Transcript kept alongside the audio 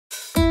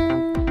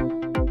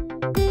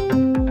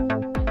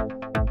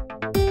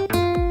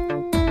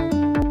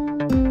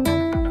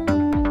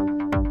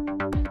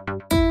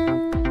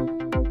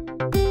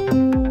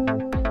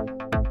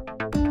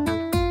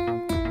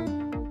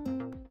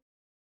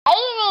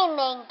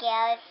little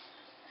girls?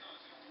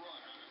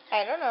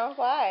 I don't know.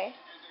 Why?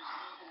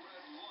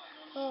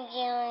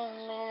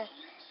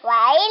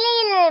 Why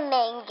little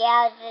men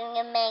girls and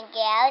the men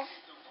girls?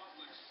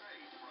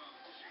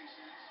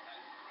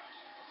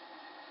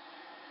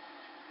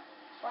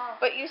 Wow.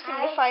 But you seem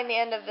to find the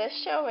end of this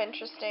show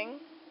interesting.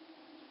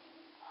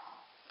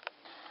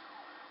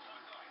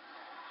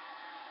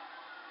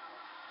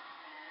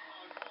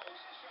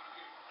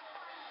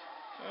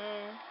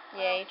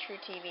 Yay, True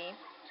TV.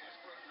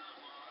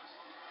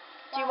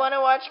 Do you want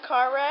to watch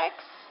car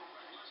wrecks?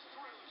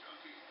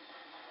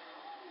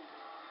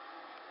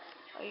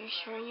 Are you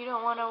sure you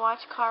don't want to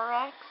watch car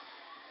wrecks?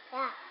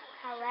 Yeah,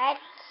 car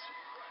wrecks.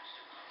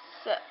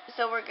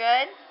 So we're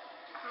good?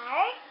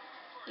 Car?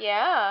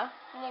 Yeah.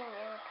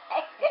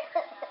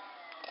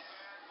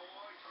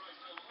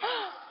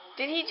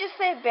 Did he just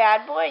say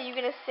bad boy? Are you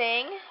going to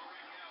sing?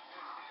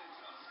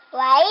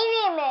 Why do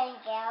you men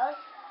girls?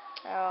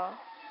 Oh.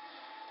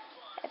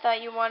 I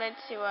thought you wanted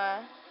to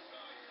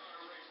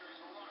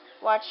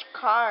watch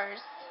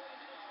cars.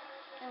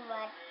 And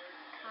what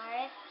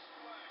cars?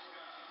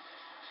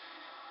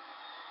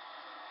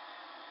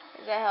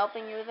 Is that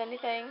helping you with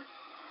anything?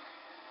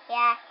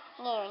 Yeah,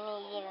 you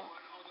need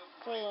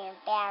green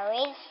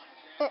berries.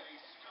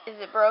 Is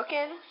it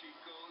broken?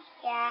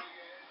 Yeah.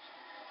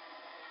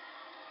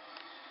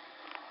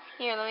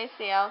 Here, let me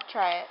see. I'll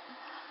try it.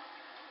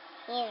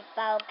 It's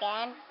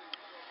broken.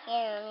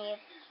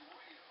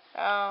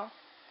 Oh.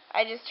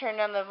 I just turned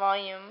on the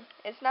volume.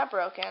 It's not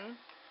broken.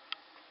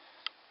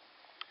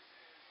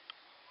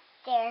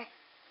 There.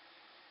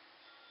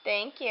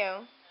 Thank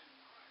you.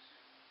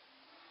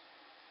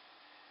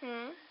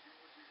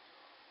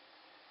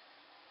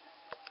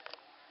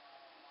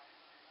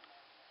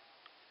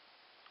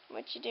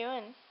 What you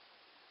doing?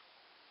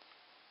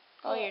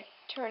 Oh, you're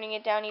turning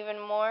it down even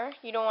more?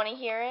 You don't want to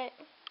hear it?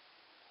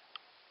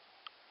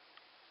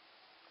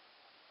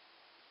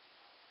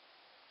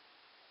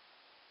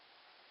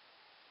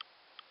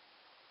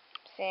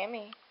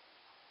 Sammy,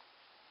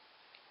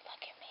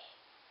 look at me.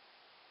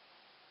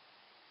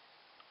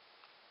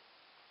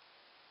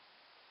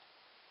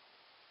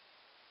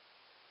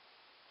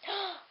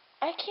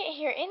 I can't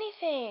hear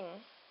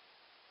anything.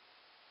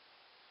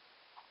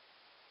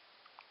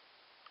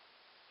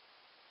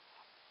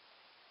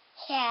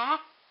 Yeah.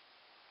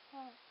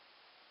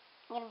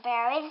 Green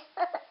berries.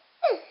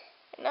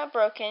 Not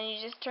broken. You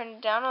just turned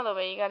it down all the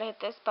way. You gotta hit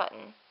this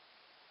button.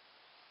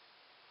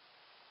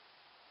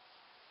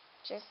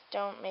 Just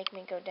don't make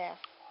me go deaf.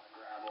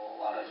 A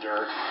lot of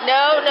dirt.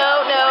 No. We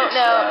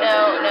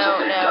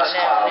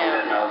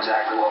didn't know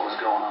exactly what was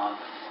going on.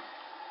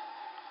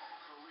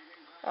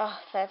 Oh,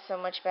 that's so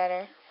much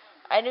better.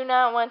 I do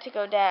not want to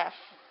go deaf.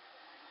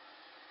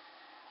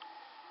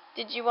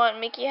 Did you want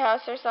Mickey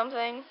House or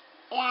something?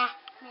 Yeah.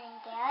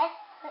 Men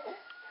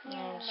Oh,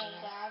 girls.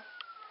 jeez.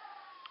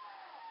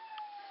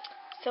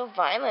 So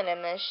violent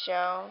in this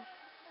show.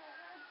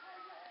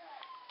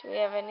 Do we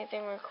have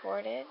anything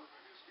recorded?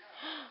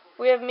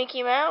 We have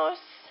Mickey Mouse.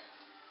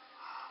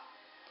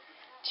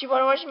 Do you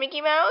want to watch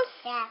Mickey Mouse?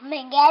 Yeah,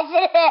 men girls. You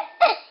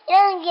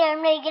don't get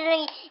me.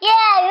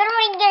 Yeah, you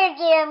don't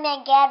get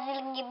men girls.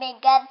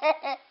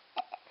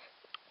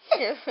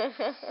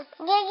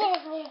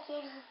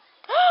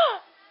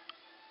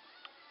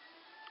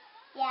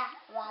 Yeah,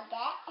 want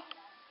that?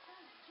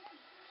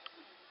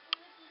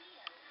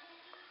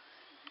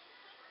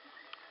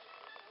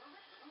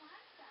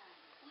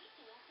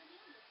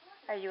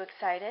 Are you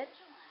excited?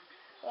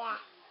 Yeah.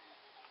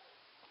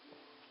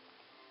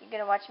 You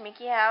gonna watch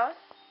Mickey House?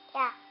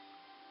 Yeah.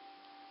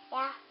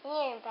 Yeah,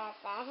 you're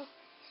person.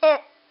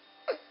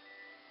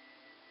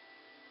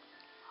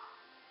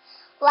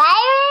 Why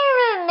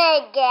do you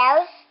make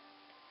girls?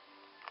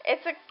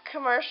 It's a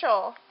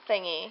commercial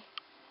thingy.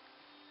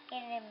 You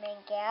didn't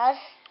make girls.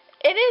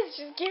 It is.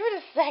 Just give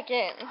it a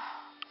second.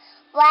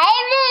 Why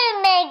do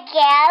you make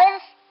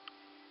girls?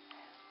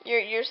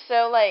 You're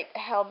so like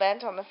hell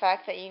bent on the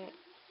fact that you.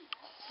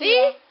 See?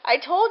 Yeah. I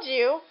told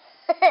you.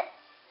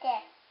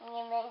 Yeah,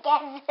 you make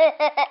girls.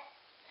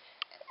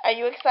 Are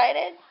you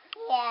excited?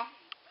 Yeah.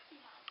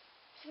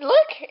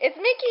 Look, it's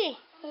Mickey.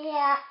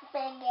 Yeah,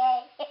 make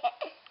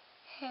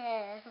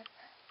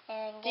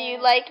Do you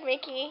like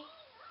Mickey?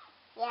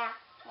 Yeah,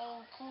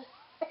 Mickey.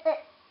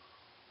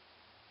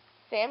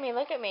 Sammy,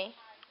 look at me.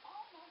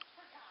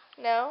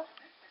 No?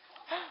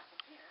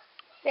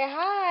 Say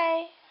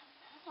hi.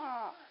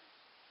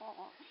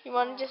 You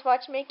want to just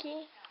watch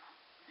Mickey?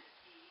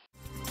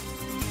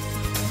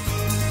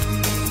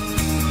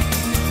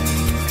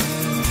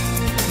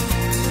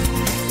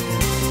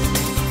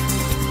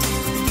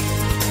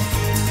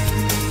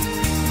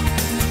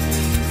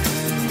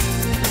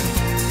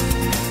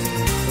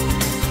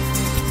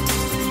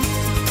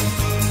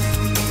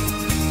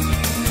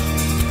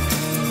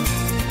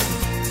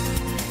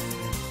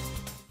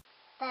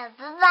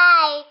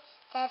 Bye-bye.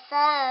 That's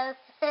all.